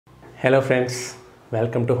Hello friends,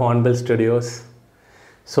 welcome to Hornbill Studios.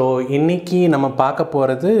 So இன்னைக்கு நம்ம பார்க்க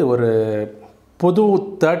போறது ஒரு புது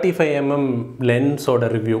 35mm lens ஓட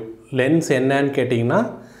ரிவ்யூ. லென்ஸ் என்னன்னு கேட்டிங்கனா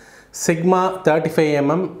Sigma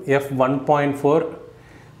 35mm f1.4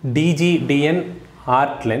 DGDN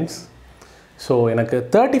art lens. So எனக்கு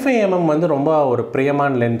 35mm வந்து ரொம்ப ஒரு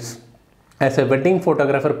பிரியமான lens. As a wedding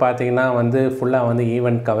photographer பாத்தீங்கன்னா வந்து ஃபுல்லா வந்து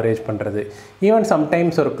ஈவென்ட் கவரேஜ் பண்றது. ஈவன்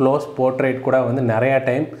sometimes ஒரு க்ளோஸ் போர்ட்ரைட் கூட வந்து நிறைய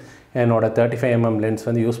டைம் என்னோட 35mm lens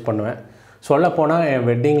வந்து யூஸ் பண்ணுவேன். சொல்ல போனா என்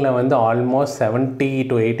வெட்டிங்ல வந்து almost 70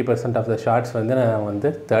 to 80% of the shots வந்து நான் வந்து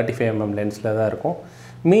 35mm lensல தான் இருக்கும்.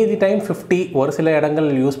 மீதி டைம் 50 ஒரு சில இடங்கள்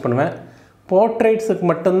யூஸ் பண்ணுவேன். போர்ட்ரைட்ஸ்க்கு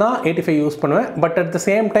மட்டும் தான் 85 யூஸ் பண்ணுவேன். But at the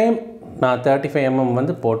same time நான் 35mm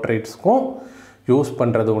வந்து போர்ட்ரைட்ஸ்க்கும் யூஸ்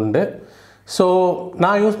பண்றது உண்டு. So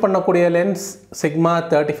நான் யூஸ் பண்ணக்கூடிய lens Sigma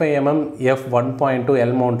 35mm f1.2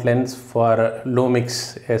 L mount lens for Lumix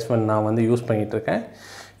S1 நான் வந்து யூஸ் பண்ணிட்டு இருக்கேன்.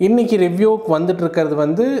 இன்னைக்கு ரிவ்யூக்கு வந்துட்டு இருக்குது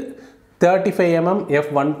வந்து 35mm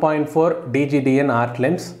f1.4 DGDN art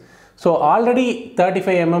lens. So already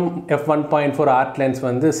 35mm f1.4 art lens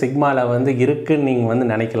வந்து Sigmaல வந்து இருக்குன்னு நீங்க வந்து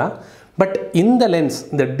நினைக்கலாம். பட் இந்த லென்ஸ்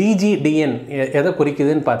இந்த DGDN எதை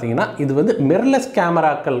குறிக்குதுன்னு பார்த்தீங்கன்னா இது வந்து மிரர்லெஸ்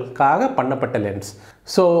கேமராக்களுக்காக பண்ணப்பட்ட லென்ஸ்.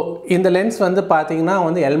 ஸோ இந்த லென்ஸ் வந்து பார்த்தீங்கன்னா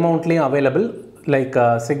வந்து L மவுண்ட்லேயும் available like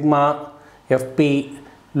Sigma FP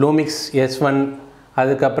Lumix S1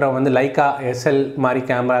 அதுக்கப்புறம் வந்து லைக்கா SL மாதிரி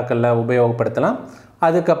கேமராக்களில் உபயோகப்படுத்தலாம்.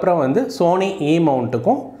 அதுக்கப்புறம் வந்து Sony E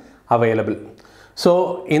மவுண்ட்டுக்கும் அவைலபிள். ஸோ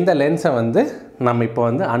இந்த லென்ஸை வந்து நம்ம இப்போ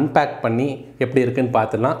வந்து அன்பேக் பண்ணி எப்படி இருக்குன்னு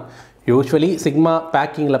பார்த்துலாம். யூஸ்வலி Sigma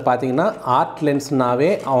பேக்கிங்கில் பார்த்தீங்கன்னா ஆர்ட்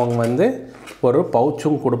லென்ஸ்னாவே அவங்க வந்து ஒரு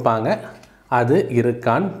பவுச்சும் கொடுப்பாங்க. அது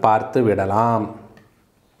இருக்கான்னு பார்த்து விடலாம்.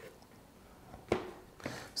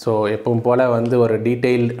 ஸோ எப்பவும் போல் வந்து ஒரு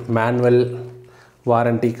டீட்டெயில்டு மேனுவல்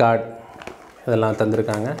வாரண்டி கார்டு இதெல்லாம்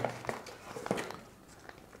தந்திருக்காங்க.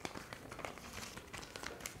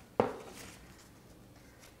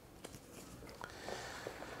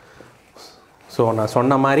 ஸோ நான்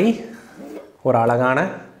சொன்ன மாதிரி ஒரு அழகான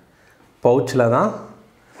பவுச்சில் தான்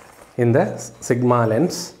இந்த Sigma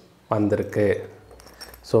லென்ஸ் வந்திருக்கு.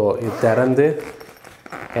 ஸோ இது திறந்து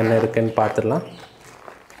என்ன இருக்குன்னு பார்த்துடலாம்.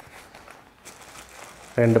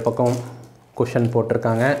 ரெண்டு பக்கம் குஷன்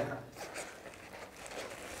போட்டிருக்காங்க.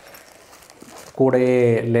 கூடயே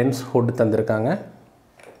லென்ஸ் ஹுட் தந்திருக்காங்க.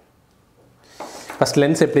 ஃபஸ்ட்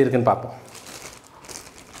லென்ஸ் எப்படி இருக்குன்னு பார்ப்போம்.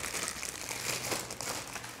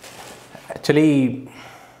 ஆக்சுவலி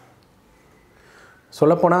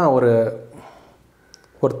சொல்லப்போனால் ஒரு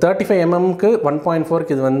 35mmக்கு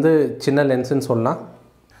 1.4க்கு இது வந்து சின்ன லென்ஸுன்னு சொல்லலாம்.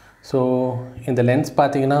 ஸோ இந்த லென்ஸ்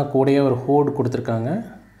பார்த்தீங்கன்னா கூடயே ஒரு ஹூட் கொடுத்துருக்காங்க.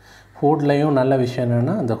 ஹூட்லேயும் நல்ல விஷயம்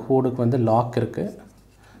என்னென்னா அந்த ஹூடுக்கு வந்து லாக் இருக்குது.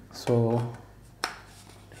 ஸோ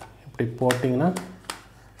இப்படி போட்டிங்கன்னா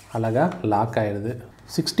அழகாக லாக் ஆகிடுது.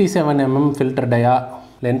 67mm ஃபில்டர் டயா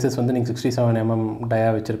லென்சஸ் வந்து நீங்கள் 67mm டயா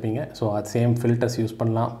வச்சுருப்பீங்க. ஸோ அது சேம் ஃபில்டர்ஸ் யூஸ்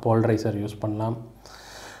பண்ணலாம், போலரைசர் யூஸ் பண்ணலாம்.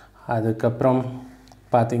 அதுக்கப்புறம்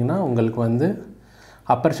பார்த்தீங்கன்னா உங்களுக்கு வந்து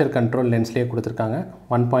அப்பர்ச்சர் கண்ட்ரோல் லென்ஸ்லேயே கொடுத்துருக்காங்க.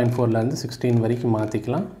 1.4லேருந்து 16 வரைக்கும்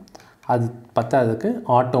மாற்றிக்கலாம். அது பத்தாததுக்கு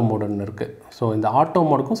ஆட்டோ மோடு ஒன்று இருக்குது. ஸோ இந்த ஆட்டோ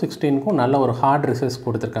மோடுக்கும் 16க்கும் நல்ல ஒரு ஹார்ட் ரிசர்ஸ்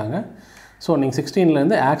கொடுத்துருக்காங்க. ஸோ நீங்கள்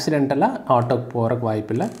 16லேருந்து ஆக்சிடென்டலாக ஆட்டோக்கு போகிறக்கு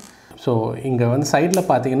வாய்ப்பில்லை. ஸோ இங்கே வந்து சைடில்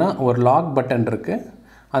பார்த்தீங்கன்னா ஒரு லாக் பட்டன் இருக்குது.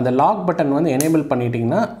 அந்த லாக் பட்டன் வந்து எனேபிள்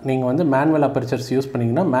பண்ணிட்டீங்கன்னா நீங்கள் வந்து மேனுவல் அப்பர்ச்சர்ஸ் யூஸ்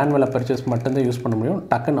பண்ணிங்கன்னா மேனுவல் அப்பர்ச்சர்ஸ் மட்டும்தான் யூஸ் பண்ண முடியும்.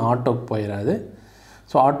 டக்குன்னு ஆட்டோக்கு போயிடாது.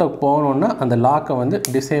 ஸோ ஆட்டோக்கு போகணுன்னா அந்த லாக்கை வந்து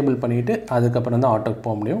டிசேபிள் பண்ணிவிட்டு அதுக்கப்புறம் தான் ஆட்டோக்கு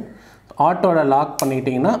போக முடியும். ஆட்டோவில் லாக்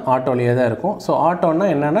பண்ணிட்டீங்கன்னா ஆட்டோலேயே தான் இருக்கும். ஸோ ஆட்டோன்னா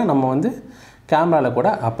என்னென்னா நம்ம வந்து கேமராவில் கூட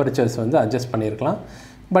அப்பர்ச்சர்ஸ் வந்து அட்ஜஸ்ட் பண்ணியிருக்கலாம்.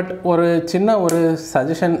 பட் ஒரு சின்ன ஒரு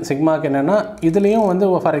சஜஷன் Sigmaக்கு என்னென்னா இதுலேயும் வந்து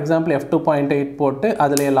ஃபார் எக்ஸாம்பிள் f2.8 போட்டு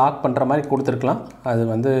அதிலேயே லாக் பண்ணுற மாதிரி கொடுத்துருக்கலாம். அது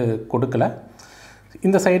வந்து கொடுக்கல.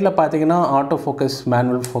 இந்த சைடில் பார்த்தீங்கன்னா ஆட்டோ ஃபோக்கஸ்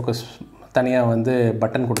மேனுவல் ஃபோக்கஸ் தனியாக வந்து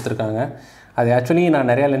பட்டன் கொடுத்துருக்காங்க. அது ஆக்சுவலி நான்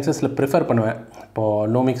நிறையா லென்சஸில் ப்ரிஃபர் பண்ணுவேன். இப்போது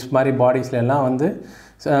லூமிக்ஸ் மாதிரி பாடிஸ்லாம் வந்து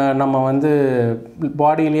நம்ம வந்து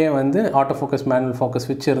பாடியிலே வந்து ஆட்டோ ஃபோக்கஸ் மேனுவல் ஃபோக்கஸ்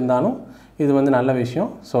ஸ்விட்ச் இருந்தாலும் இது வந்து நல்ல விஷயம்.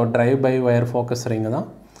 So drive by wire focus ring தான்.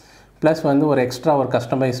 ப்ளஸ் வந்து ஒரு எக்ஸ்ட்ரா ஒரு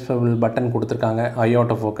கஸ்டமைசபிள் பட்டன் கொடுத்துருக்காங்க.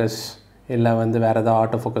 ஆட்டோ ஃபோக்கஸ் இல்லை வந்து வேறு ஏதாவது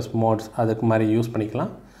ஆட்டோ ஃபோக்கஸ் மோட்ஸ் அதுக்கு மாதிரி யூஸ்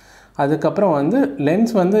பண்ணிக்கலாம். அதுக்கப்புறம் வந்து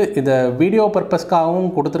லென்ஸ் வந்து இதை வீடியோ பர்பஸ்க்காகவும்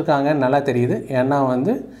கொடுத்துருக்காங்க நல்லா தெரியுது. ஏன்னா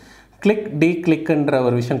வந்து கிளிக் டீ கிளிக்குன்ற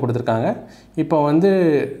ஒரு விஷயம் கொடுத்துருக்காங்க. இப்போ வந்து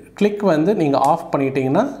கிளிக் வந்து நீங்கள் ஆஃப்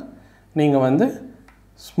பண்ணிட்டீங்கன்னா நீங்கள் வந்து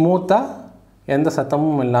ஸ்மூத்தாக எந்த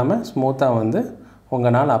சத்தமும் இல்லாமல் ஸ்மூத்தாக வந்து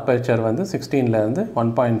உங்களால் அப்பர்ச்சர் வந்து 16லேருந்து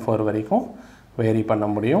 1.4 வரைக்கும் வேரி பண்ண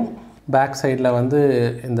முடியும். பேக் சைடில் வந்து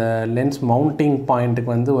இந்த லென்ஸ் மவுண்டிங்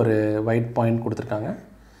பாயிண்ட்டுக்கு வந்து ஒரு ஒயிட் பாயிண்ட் கொடுத்துருக்காங்க.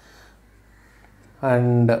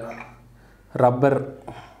 அண்ட் ரப்பர்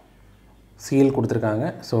சீல் கொடுத்துருக்காங்க.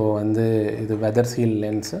 ஸோ வந்து இது வெதர் சீல்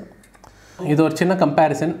லென்ஸு. இது ஒரு சின்ன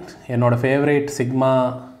கம்பேரிசன். என்னோடய favourite sigma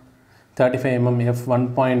 35mm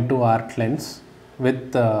f1.2 art lens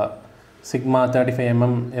with sigma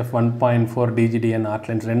 35mm f1.4 DGDN art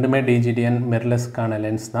lens. ரெண்டுமே DGDN மிர்லெஸ்க்கான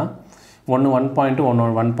லென்ஸ் தான். ஒன்று 1.2 ஒன்று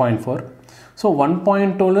 1.4. ஸோ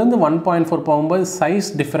 1.2லேருந்து 1.4 போகும்போது சைஸ்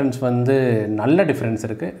டிஃப்ரென்ஸ் வந்து நல்ல டிஃப்ரென்ஸ்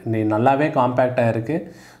இருக்குது. நல்லாவே காம்பேக்டாக இருக்குது.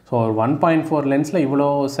 ஸோ ஒரு 1.4 லென்ஸில் இவ்வளோ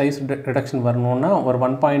சைஸ் ரிடக்ஷன் வரணுன்னா ஒரு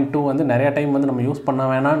 1.2 வந்து நிறையா டைம் வந்து நம்ம யூஸ் பண்ண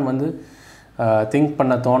வேணான்னு வந்து திங்க்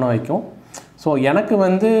பண்ண தோண வைக்கும். ஸோ எனக்கு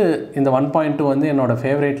வந்து இந்த 1.2 வந்து என்னோடய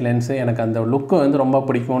ஃபேவரேட் லென்ஸு. எனக்கு அந்த லுக்கு வந்து ரொம்ப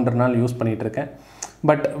பிடிக்குன்றனால யூஸ் பண்ணிகிட்ருக்கேன்.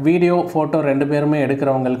 பட் வீடியோ ஃபோட்டோ ரெண்டு பேருமே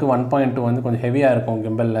எடுக்கிறவங்களுக்கு 1.2 வந்து கொஞ்சம் ஹெவியாக இருக்கும்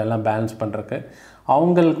கிம்பல் எல்லாம் பேலன்ஸ் பண்ணுறதுக்கு.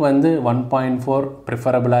 அவங்களுக்கு வந்து 1.4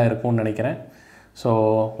 ப்ரிஃபரபுளாக இருக்கும்னு நினைக்கிறேன். ஸோ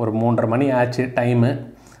ஒரு 3:30 மணி ஆச்சு டைமு.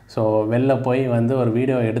 ஸோ வெளில போய் வந்து ஒரு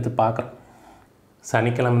வீடியோ எடுத்து பார்க்குறோம்.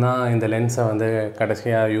 சனிக்கிழமை தான் இந்த லென்ஸை வந்து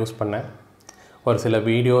கடைசியாக யூஸ் பண்ணேன். ஒரு சில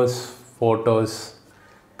வீடியோஸ் ஃபோட்டோஸ்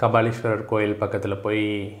கபாலீஸ்வரர் கோயில் பக்கத்தில் போய்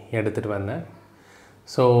எடுத்துகிட்டு வந்தேன்.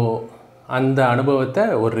 ஸோ அந்த அனுபவத்தை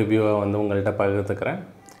ஒரு ரிவ்யூவை வந்து உங்கள்கிட்ட பகிர்ந்துக்கிறேன்.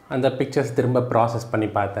 அந்த பிக்சர்ஸ் திரும்ப ப்ராசஸ் பண்ணி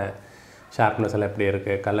பார்த்தேன். ஷார்ப்னஸ் எல்லாம் எப்படி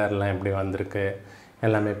இருக்குது, கலர்லாம் எப்படி வந்திருக்கு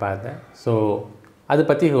எல்லாமே பார்த்தேன். ஸோ அதை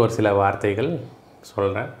பற்றி ஒரு சில வார்த்தைகள்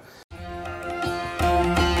சொல்கிறேன்.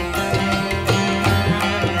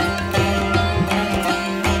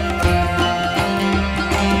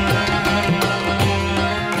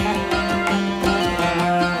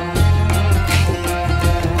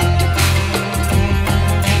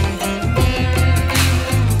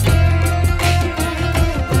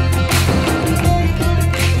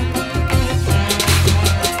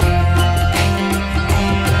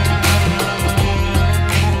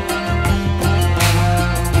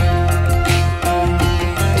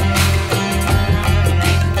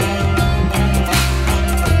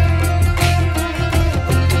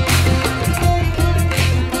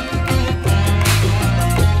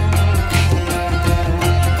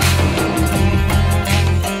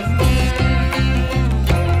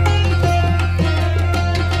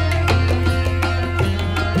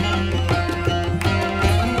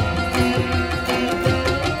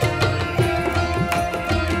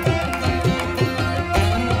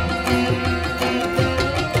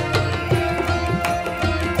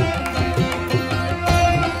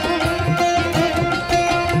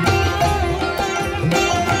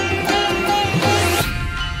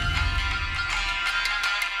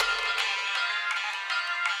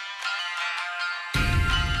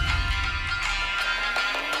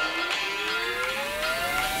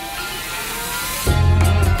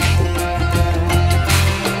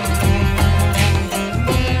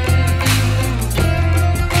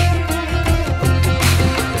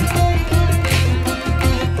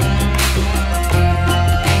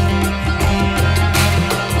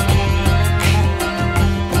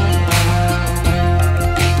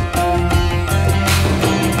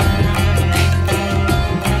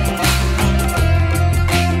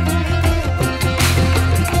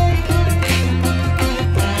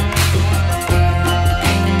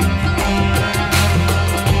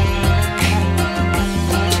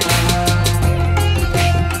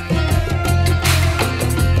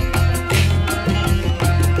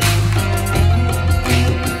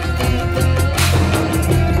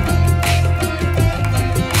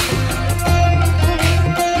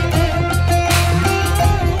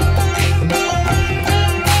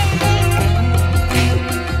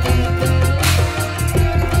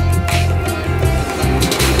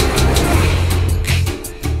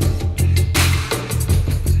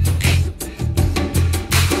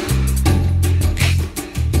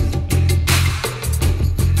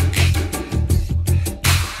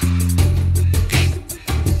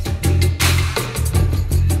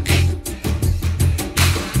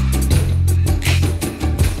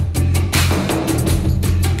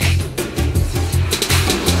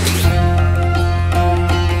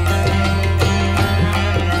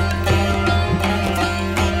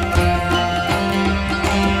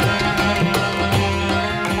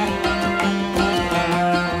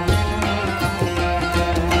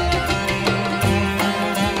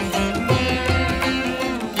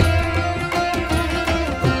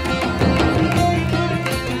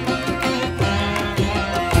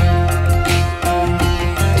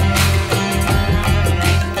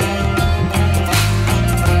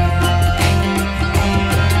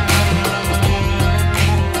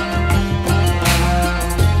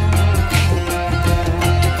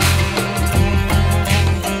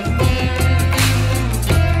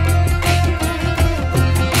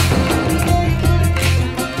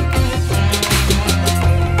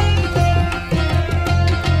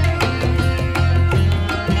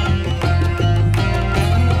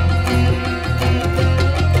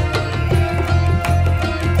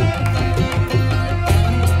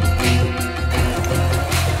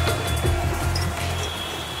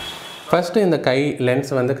 ஃபஸ்ட்டு இந்த லென்ஸ்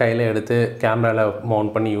வந்து கையில் எடுத்து கேமராவில்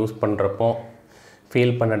மவுண்ட் பண்ணி யூஸ் பண்ணுறப்போ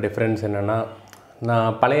ஃபீல் பண்ண டிஃப்ரென்ஸ் என்னென்னா,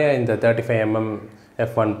 நான் பழைய இந்த 35mm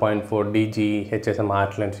f1.4 DG HSM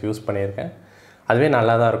art lens use பண்ணியிருக்கேன். அதுவே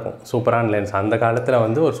நல்லா தான் இருக்கும். சூப்பரான லென்ஸ். அந்த காலத்தில்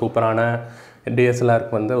வந்து ஒரு சூப்பரான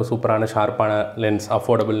DSLRக்கு வந்து ஒரு சூப்பரான ஷார்ப்பான லென்ஸ்,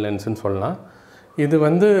 அஃபோர்டபுள் லென்ஸுன்னு சொல்லலாம். இது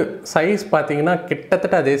வந்து சைஸ் பார்த்திங்கன்னா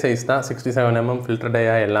கிட்டத்தட்ட அதே சைஸ் தான், 67mm ஃபில்டர்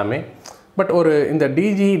டயா எல்லாமே. பட் ஒரு இந்த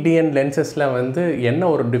DN லென்சஸில் வந்து என்ன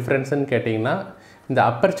ஒரு டிஃப்ரென்ஸுன்னு கேட்டிங்கன்னா, இந்த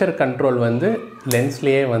அப்பர்ச்சர் கண்ட்ரோல் வந்து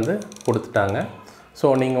லென்ஸ்லேயே வந்து கொடுத்துட்டாங்க. ஸோ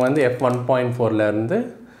நீங்கள் வந்து f1.4லேருந்து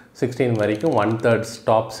 16 வரைக்கும் 1/3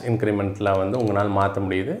 ஸ்டாப்ஸ் இன்க்ரிமெண்ட்டில் வந்து உங்களால் மாற்ற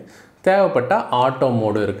முடியுது. தேவைப்பட்டால் ஆட்டோ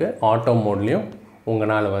மோடு இருக்குது. ஆட்டோ மோட்லேயும்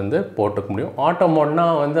உங்களால் வந்து போட்டுக்க முடியும். ஆட்டோ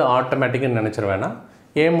மோட்னால் வந்து ஆட்டோமேட்டிக்குன்னு நினச்சிட வேணாம்.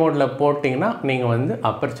 ஏ மோடில் போட்டிங்கன்னா நீங்கள் வந்து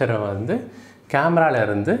அப்பர்ச்சரை வந்து கேமராவில்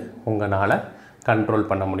இருந்து உங்களால் கண்ட்ரோல்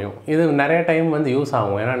பண்ண முடியும். இது நிறைய டைம் வந்து யூஸ்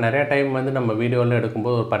ஆகும். ஏன்னா நிறைய டைம் வந்து நம்ம வீடியோவில்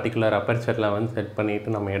எடுக்கும்போது ஒரு பர்டிகுலர் அப்பர்ச்சரில் வந்து செட்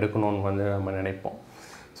பண்ணிவிட்டு நம்ம எடுக்கணும்னு வந்து நம்ம நினைப்போம்.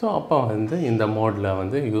 ஸோ அப்போ வந்து இந்த மோடில்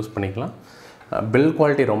வந்து யூஸ் பண்ணிக்கலாம். பில்ட்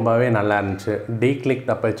குவாலிட்டி ரொம்பவே நல்லா இருந்துச்சு.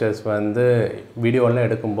 டீக்ளிக்ட் அப்பர்ச்சர்ஸ் வந்து வீடியோவில்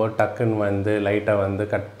எடுக்கும்போது டக்குன்னு வந்து லைட்டை வந்து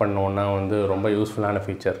கட் பண்ணோன்னா வந்து ரொம்ப யூஸ்ஃபுல்லான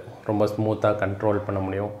ஃபீச்சர். ரொம்ப ஸ்மூத்தாக கண்ட்ரோல் பண்ண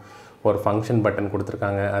முடியும். ஒரு ஃபங்க்ஷன் பட்டன்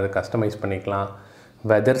கொடுத்துருக்காங்க, அது கஸ்டமைஸ் பண்ணிக்கலாம்.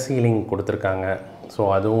 வெதர் சீலிங் கொடுத்துருக்காங்க. ஸோ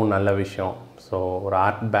அதுவும் நல்ல விஷயம். ஸோ ஒரு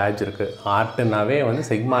ஆர்ட் பேட்ச் இருக்குது. ஆர்ட்டுனாவே வந்து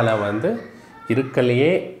சிக்மாவில் வந்து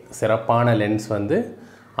இருக்கலையே சிறப்பான லென்ஸ் வந்து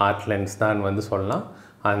ஆர்ட் லென்ஸ் தான் வந்து சொல்லலாம்.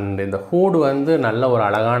 அண்ட் இந்த ஹூட் வந்து நல்ல ஒரு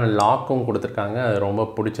அழகான லாக்கும் கொடுத்துருக்காங்க. அது ரொம்ப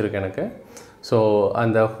பிடிச்சிருக்கு எனக்கு. ஸோ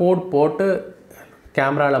அந்த ஹூட் போட்டு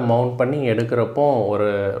கேமராவில் மவுண்ட் பண்ணி எடுக்கிறப்போ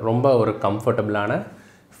ரொம்ப ஒரு கம்ஃபர்டபுளான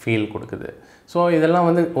ஃபீல் கொடுக்குது. ஸோ இதெல்லாம்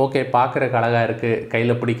வந்து ஓகே, பார்க்குறக்கு அழகாக இருக்குது,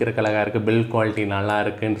 கையில் பிடிக்கிறக்கு அழகாக இருக்குது, பில்ட் குவாலிட்டி நல்லா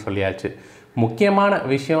இருக்குதுன்னு சொல்லியாச்சு. முக்கியமான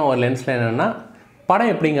விஷயம் ஒரு லென்ஸில் என்னென்னா,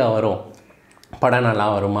 படம் எப்படிங்க வரும், படம் நல்லா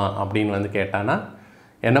வருமா அப்படின்னு வந்து கேட்டானா,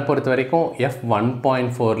 என்னை பொறுத்த வரைக்கும்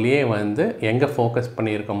f1.4லேயே வந்து எங்கே ஃபோக்கஸ்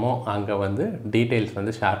பண்ணியிருக்கோமோ அங்கே வந்து டீட்டெயில்ஸ்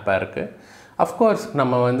வந்து ஷார்ப்பாக இருக்குது. அஃப்கோர்ஸ்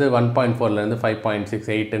நம்ம வந்து 1.4லேருந்து 5.6,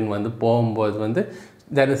 8ன்னு வந்து போகும்போது வந்து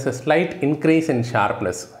there is a slide increase in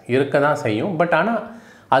sharpness இருக்க தான் செய்யும். பட் ஆனால்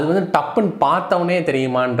அது வந்து டப்புன்னு பார்த்தவொன்னே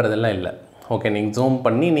தெரியுமான்றதெல்லாம் இல்லை. ஓகே, நீங்கள் ஜூம்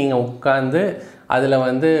பண்ணி நீங்கள் உட்காந்து அதில்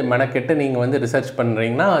வந்து மெனக்கெட்டு நீங்கள் வந்து ரிசர்ச்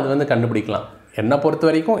பண்ணுறீங்கன்னா அது வந்து கண்டுபிடிக்கலாம். என்னை பொறுத்த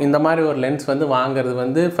வரைக்கும் இந்த மாதிரி ஒரு லென்ஸ் வந்து வாங்குறது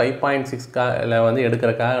வந்து 5.6ல வந்து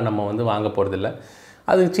எடுக்கிறக்காக நம்ம வந்து வாங்க போகிறதில்ல.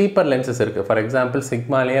 அது சீப்பர் லென்சஸ் இருக்குது. ஃபார் எக்ஸாம்பிள்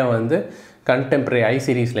சிக்மாலேயே வந்து கண்டெம்பரரி ஐ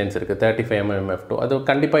சீரிஸ் லென்ஸ் இருக்குது 35mm f2. அது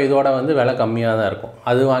கண்டிப்பாக இதோட வந்து விலை கம்மியாக தான் இருக்கும்.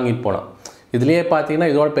 அது வாங்கிட்டு போகலாம். இதுலேயே பார்த்தீங்கன்னா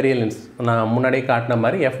இதோட பெரிய லென்ஸ் நான் முன்னாடியே காட்டின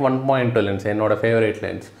மாதிரி f1.2 லென்ஸ் என்னோடய ஃபேவரேட்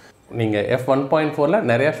லென்ஸ். நீங்கள் f1.4ல்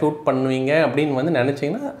நிறையா ஷூட் பண்ணுவீங்க அப்படின்னு வந்து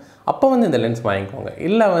நினச்சிங்கன்னா அப்போ வந்து இந்த லென்ஸ் வாங்கிக்கோங்க.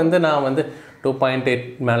 இல்லை வந்து நான் வந்து 2.8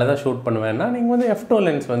 மேலே தான் ஷூட் பண்ணுவேன்னா நீங்கள் வந்து f2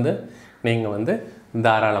 லென்ஸ் வந்து நீங்கள் வந்து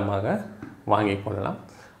தாராளமாக வாங்கிக்கொள்ளலாம்.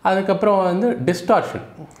 அதுக்கப்புறம் வந்து distortion.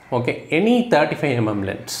 Okay, any 35mm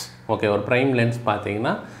lens, okay, ஒரு ப்ரைம் லென்ஸ்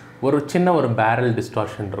பார்த்தீங்கன்னா ஒரு சின்ன ஒரு பேரல்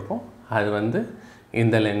டிஸ்டார்ஷன் இருக்கும். அது வந்து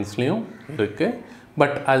இந்த லென்ஸ்லேயும் இருக்குது.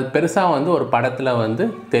 பட் அது பெருசாக வந்து ஒரு படத்தில் வந்து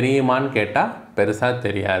தெரியுமான்னு கேட்டால் பெருசாக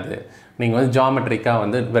தெரியாது. நீங்கள் வந்து ஜாமெட்ரிக்காக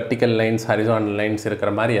வந்து வெர்டிக்கல் லைன்ஸ், ஹரிசாண்டல் லைன்ஸ் இருக்கிற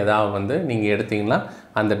மாதிரி ஏதாவது வந்து நீங்கள் எடுத்திங்கன்னா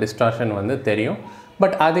அந்த டிஸ்டார்ஷன் வந்து தெரியும்.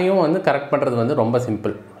 பட் அதையும் வந்து கரெக்ட் பண்ணுறது வந்து ரொம்ப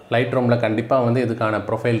சிம்பிள். லைட் ரூமில் கண்டிப்பாக வந்து இதுக்கான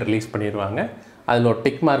ப்ரொஃபைல் ரிலீஸ் பண்ணிடுவாங்க. அதில் ஒரு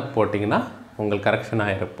டிக் மார்க் போட்டிங்கன்னா உங்களுக்கு கரெக்ஷன்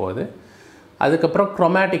ஆகிருப்போகுது. அதுக்கப்புறம்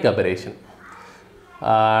Chromatic Aberration.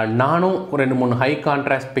 நானும் 2-3 ஹை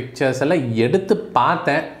கான்ட்ராஸ்ட் பிக்சர்ஸ் எல்லாம் எடுத்து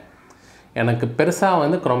பார்த்தேன். எனக்கு பெருசாக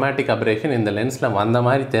வந்து Chromatic Aberration இந்த லென்ஸில் வந்த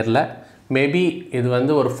மாதிரி தெரில. மேபி இது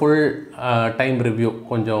வந்து ஒரு ஃபுல் டைம் ரிவ்யூ,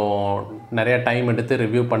 கொஞ்சம் நிறையா டைம் எடுத்து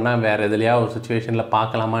ரிவ்யூ பண்ணால் வேறு எதுலையா ஒரு சுச்சுவேஷனில்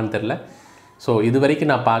பார்க்கலாமான்னு தெரில. ஸோ இது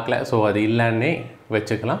வரைக்கும் நான் பார்க்கல. ஸோ அது இல்லைன்னே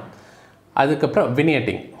வச்சுக்கலாம். அதுக்கப்புறம்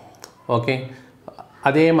வினியட்டிங். ஓகே,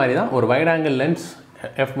 அதே மாதிரி தான் ஒரு வைட் ஆங்கிள் லென்ஸ்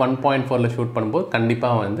f1.4ல் ஷூட் பண்ணும்போது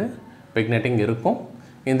கண்டிப்பாக வந்து விக்னெட்டிங் இருக்கும்.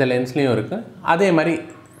 இந்த லென்ஸ்லேயும் இருக்குது. அதே மாதிரி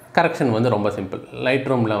கரெக்ஷன் வந்து ரொம்ப சிம்பிள். லைட்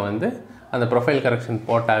ரூமில் வந்து அந்த ப்ரொஃபைல் கரெக்ஷன்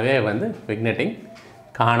போட்டாவே வந்து விக்னெட்டிங்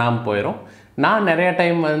காணாமல் போயிடும். நான் நிறைய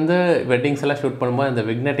டைம் வந்து வெட்டிங்ஸ் எல்லாம் ஷூட் பண்ணும்போது அந்த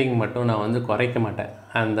விக்னெட்டிங் மட்டும் நான் வந்து குறைக்க மாட்டேன்.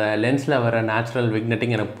 அந்த லென்ஸில் வர நேச்சுரல்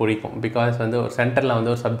விக்னெட்டிங் எனக்கு பிடிக்கும். பிகாஸ் வந்து ஒரு சென்டரில்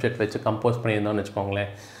வந்து ஒரு சப்ஜெக்ட் வச்சு கம்போஸ் பண்ணியிருந்தோம்னு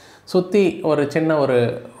வச்சுக்கோங்களேன், சுற்றி ஒரு சின்ன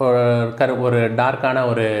ஒரு டார்க்கான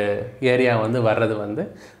ஒரு ஏரியா வந்து வர்றது வந்து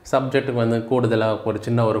சப்ஜெக்ட்டுக்கு வந்து கூடுதலாக ஒரு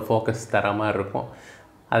சின்ன ஒரு ஃபோக்கஸ் தர மாதிரி இருக்கும்.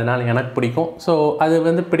 அதனால் எனக்கு பிடிக்கும். ஸோ அது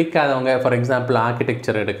வந்து பிடிக்காதவங்க, ஃபார் எக்ஸாம்பிள்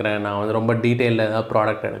ஆர்கிடெக்சர் எடுக்கிறேன், நான் வந்து ரொம்ப டீட்டெயிலில் ஏதாவது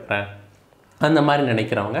ப்ராடக்ட் எடுக்கிறேன், அந்த மாதிரி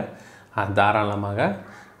நினைக்கிறவங்க தாராளமாக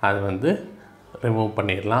அது வந்து ரிமூவ்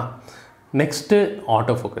பண்ணிடலாம். Next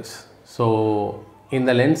auto focus. ஸோ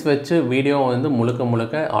இந்த லென்ஸ் வச்சு வீடியோ வந்து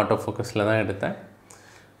முழுக்க ஆட்டோ ஃபோக்கஸில் தான் எடுத்தேன்.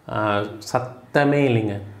 சத்தமே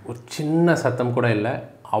இல்லைங்க, ஒரு சின்ன சத்தம் கூட இல்லை.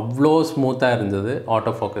 அவ்வளோ ஸ்மூத்தாக இருந்தது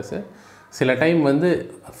ஆட்டோ ஃபோக்கஸு. சில டைம் வந்து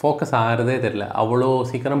ஃபோக்கஸ் ஆகிறதே தெரியல, அவ்வளோ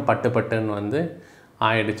சீக்கிரம் பட்டுன்னு வந்து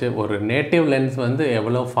ஆயிடுச்சு. ஒரு நேட்டிவ் லென்ஸ் வந்து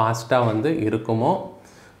எவ்வளோ ஃபாஸ்ட்டாக வந்து இருக்குமோ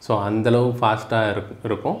ஸோ அந்தளவு ஃபாஸ்ட்டாக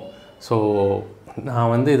இருக்கும். ஸோ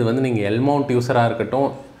நான் வந்து இது வந்து நீங்கள் எல் மவுண்ட் யூஸராக இருக்கட்டும்,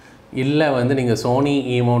 இல்லை வந்து நீங்கள் சோனி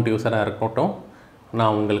இ மவுண்ட் யூஸராக இருக்கட்டும்,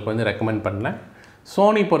 நான் உங்களுக்கு வந்து ரெக்கமெண்ட் பண்ணேன்.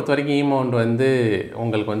 சோனி பொறுத்த வரைக்கும் இ மவுண்ட் வந்து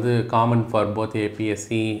உங்களுக்கு வந்து common for both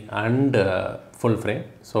ABSC and full frame.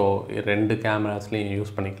 So 2 கேமராஸ்லேயும்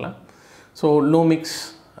use பண்ணிக்கலாம். So Lumix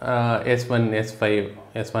S1, S5,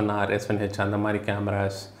 S1R, S1H அந்த மாதிரி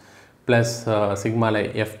கேமராஸ் ப்ளஸ் சிக்மாவில்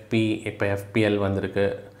FP, இப்போ FPL வந்திருக்கு,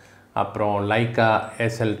 அப்புறம் லைக்கா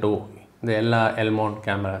SL2, இந்த எல்லா எல் மவுண்ட்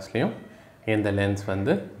கேமராஸ்லேயும் இந்த லென்ஸ்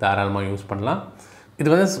வந்து தாராளமாக யூஸ் பண்ணலாம். இது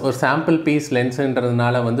வந்து ஒரு சாம்பிள் பீஸ்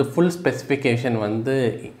லென்ஸுன்றதுனால வந்து ஃபுல் ஸ்பெசிஃபிகேஷன் வந்து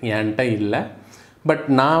என்கிட்ட இல்லை. பட்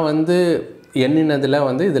நான் வந்து எண்ணினதில்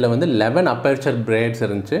வந்து இதில் வந்து 11 அப்பேர்ச்சர் பிரேட்ஸ்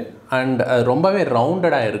இருந்துச்சு அண்ட் அது ரொம்பவே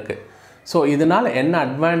ரவுண்டடாக இருக்குது. ஸோ இதனால் என்ன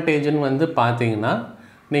அட்வான்டேஜ்னு வந்து பார்த்தீங்கன்னா,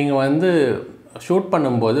 நீங்கள் வந்து ஷூட்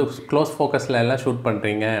பண்ணும்போது க்ளோஸ் ஃபோக்கஸில் எல்லாம் ஷூட்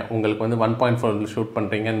பண்ணுறீங்க, உங்களுக்கு வந்து 1.4 ஷூட்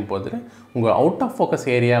பண்ணுறீங்கன்னு போது உங்கள் அவுட் ஆஃப் ஃபோக்கஸ்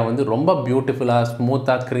ஏரியா வந்து ரொம்ப பியூட்டிஃபுல்லாக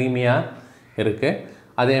ஸ்மூத்தாக க்ரீமியாக இருக்குது.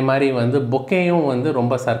 அதே மாதிரி வந்து பொக்கேயும் வந்து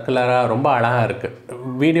ரொம்ப சர்க்குலராக ரொம்ப அழகாக இருக்குது.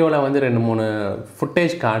 வீடியோவில் வந்து 2-3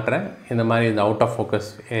 ஃபுட்டேஜ் காட்டுறேன், இந்த மாதிரி இந்த அவுட் ஆஃப்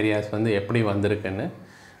ஃபோக்கஸ் ஏரியாஸ் வந்து எப்படி வந்திருக்குன்னு.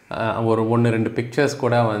 ஒரு 1-2 பிக்சர்ஸ்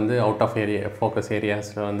கூட வந்து அவுட் ஆஃப் ஃபோக்கஸ்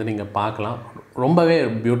ஏரியாஸில் வந்து நீங்கள் பார்க்கலாம். ரொம்பவே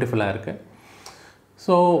பியூட்டிஃபுல்லாக இருக்குது.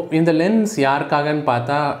 ஸோ இந்த லென்ஸ் யாருக்காகன்னு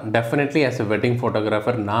பார்த்தா, definitely as a wedding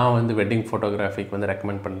photographer நான் வந்து வெட்டிங் ஃபோட்டோகிராஃபிக்கு வந்து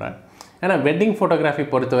ரெக்கமெண்ட் பண்ணுறேன். ஏன்னா வெட்டிங் ஃபோட்டோகிராஃபி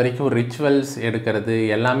பொறுத்த வரைக்கும் ரிச்சுவல்ஸ் எடுக்கிறது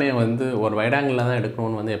எல்லாமே வந்து ஒரு வைட் ஆங்கிளில் தான்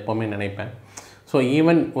எடுக்கணும்னு வந்து எப்போவுமே நினைப்பேன். ஸோ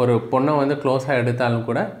ஈவன் ஒரு பொண்ணை வந்து க்ளோஸாக எடுத்தாலும்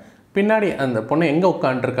கூட பின்னாடி அந்த பொண்ணை எங்கே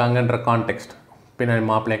உட்காண்ட்ருக்காங்கன்ற கான்டெக்ஸ்ட், பின்னாடி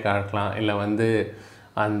மாப்பிள்ளையை காட்டலாம், இல்லை வந்து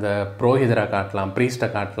அந்த புரோஹிதரை காட்டலாம், ப்ரீஸ்ட்டை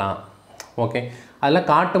காட்டலாம். ஓகே, அதெல்லாம்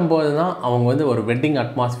காட்டும்போது தான் அவங்க வந்து ஒரு வெட்டிங்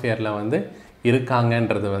அட்மாஸ்ஃபியரில் வந்து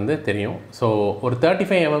இருக்காங்கன்றது வந்து தெரியும். ஸோ ஒரு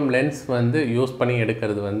 35mm லென்ஸ் வந்து யூஸ் பண்ணி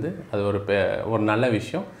எடுக்கிறது வந்து அது ஒரு நல்ல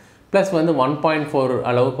விஷயம். ப்ளஸ் வந்து 1.4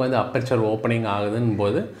 அளவுக்கு வந்து அப்பர்ச்சர் ஓப்பனிங் ஆகுதுன்னு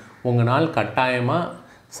போது உங்களால் கட்டாயமாக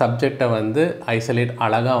சப்ஜெக்டை வந்து ஐசோலேட்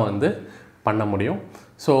அழகாக வந்து பண்ண முடியும்.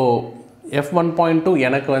 ஸோ f1.2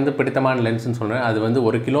 எனக்கு வந்து பிடித்தமான லென்ஸ்னு சொல்கிறேன். அது வந்து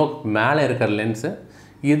 1 கிலோ மேலே இருக்கிற லென்ஸு.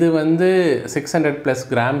 இது வந்து 600+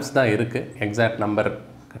 கிராம்ஸ் தான் இருக்குது. எக்ஸாக்ட் நம்பர்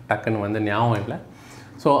டக்குன்னு வந்து ஞாபகம் இல்லை.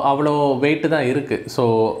 ஸோ அவ்வளோ வெயிட்டு தான் இருக்குது. ஸோ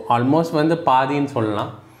ஆல்மோஸ்ட் வந்து பாதின்னு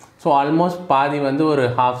சொல்லலாம். ஸோ ஆல்மோஸ்ட் பாதி வந்து ஒரு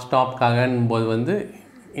ஹாஃப் ஸ்டாப்காகன்னு போது வந்து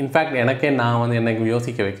இன்ஃபேக்ட் எனக்கே நான் வந்து எனக்கு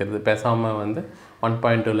யோசிக்க வைக்கிறது, பேசாமல் வந்து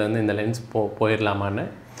 1.2லேருந்து இந்த லென்ஸ் போயிடலாமான்னு.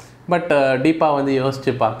 பட் டீப்பாக வந்து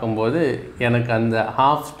யோசித்து பார்க்கும்போது எனக்கு அந்த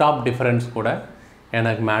ஹாஃப் ஸ்டாப் டிஃப்ரென்ஸ் கூட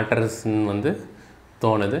எனக்கு மேட்டர்ஸ்ன்னு வந்து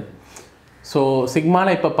தோணுது. ஸோ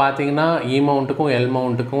சிக்மாவில் இப்போ பார்த்தீங்கன்னா இ மவுண்ட்டுக்கும் எல்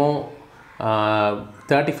மவுண்ட்டுக்கும்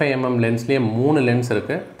 35mm லென்ஸ்லேயே 3 லென்ஸ்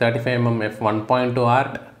இருக்குது. 35mm f1.2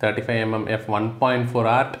 art, 35mm f1.4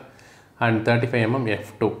 art and 35mm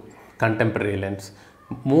f2 contemporary lens.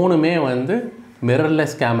 3மே வந்து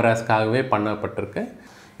மிரர்லெஸ் கேமராஸ்க்காகவே பண்ணப்பட்டிருக்கு.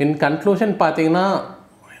 இன் கன்க்ளூஷன் பார்த்தீங்கன்னா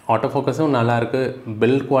ஆட்டோ ஃபோக்கஸும் நல்லாயிருக்கு,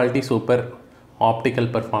 பில்ட் குவாலிட்டி சூப்பர், ஆப்டிக்கல்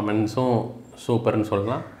பர்ஃபார்மன்ஸும் சூப்பர்னு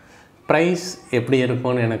சொல்லலாம். ப்ரைஸ் எப்படி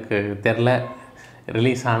இருக்கும்னு எனக்கு தெரில.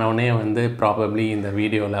 ரிலீஸ் ஆனவுடனே வந்து ப்ராபப்ளி இந்த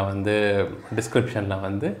வீடியோவில் வந்து டிஸ்கிரிப்ஷனில்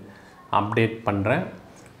வந்து அப்டேட் பண்ணுறேன்.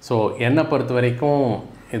 ஸோ என்னை பொறுத்த வரைக்கும்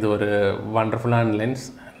இது ஒரு வண்டர்ஃபுல்லான லென்ஸ்.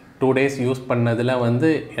 2 days யூஸ் பண்ணதில் வந்து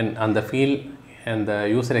அந்த ஃபீல், அந்த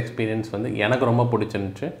யூசர் எக்ஸ்பீரியன்ஸ் வந்து எனக்கு ரொம்ப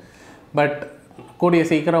பிடிச்சிருந்துச்சு. பட் கூடிய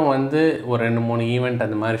சீக்கிரம் வந்து ஒரு 2-3 ஈவெண்ட்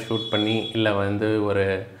அந்த மாதிரி ஷூட் பண்ணி, இல்லை வந்து ஒரு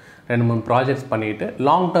 2-3 ப்ராஜெக்ட்ஸ் பண்ணிவிட்டு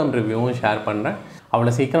லாங் டேர்ம் ரிவ்யூவும் ஷேர் பண்ணுறேன்.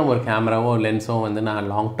 அவ்வளோ சீக்கிரம் ஒரு கேமராவோ லென்ஸோ வந்து நான்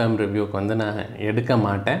லாங் டேர்ம் ரிவ்யூக்கு வந்து நான் எடுக்க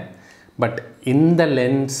மாட்டேன். பட் இந்த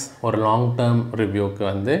லென்ஸ் ஒரு லாங் டேர்ம் ரிவ்யூக்கு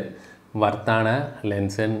வந்து வர்த்தான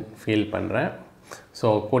லென்ஸுன்னு ஃபீல் பண்ணுறேன். ஸோ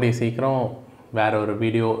கூடிய சீக்கிரம் வேறு ஒரு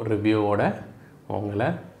வீடியோ ரிவ்யூவோட உங்களை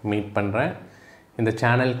மீட் பண்ணுறேன். இந்த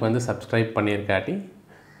சேனலுக்கு வந்து சப்ஸ்கிரைப் பண்ணியிருக்காட்டி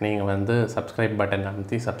நீங்கள் வந்து சப்ஸ்கிரைப் பட்டன்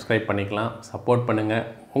அமுத்தி சப்ஸ்கிரைப் பண்ணிக்கலாம். சப்போர்ட் பண்ணுங்கள்.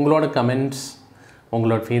 உங்களோட கமெண்ட்ஸ்,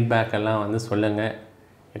 உங்களோட ஃபீட்பேக் எல்லாம் வந்து சொல்லுங்கள்.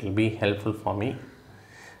 It will be helpful for me.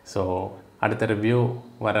 So அடுத்த ரிவ்யூ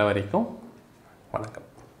வர வரைக்கும் வணக்கம்.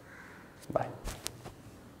 பாய்.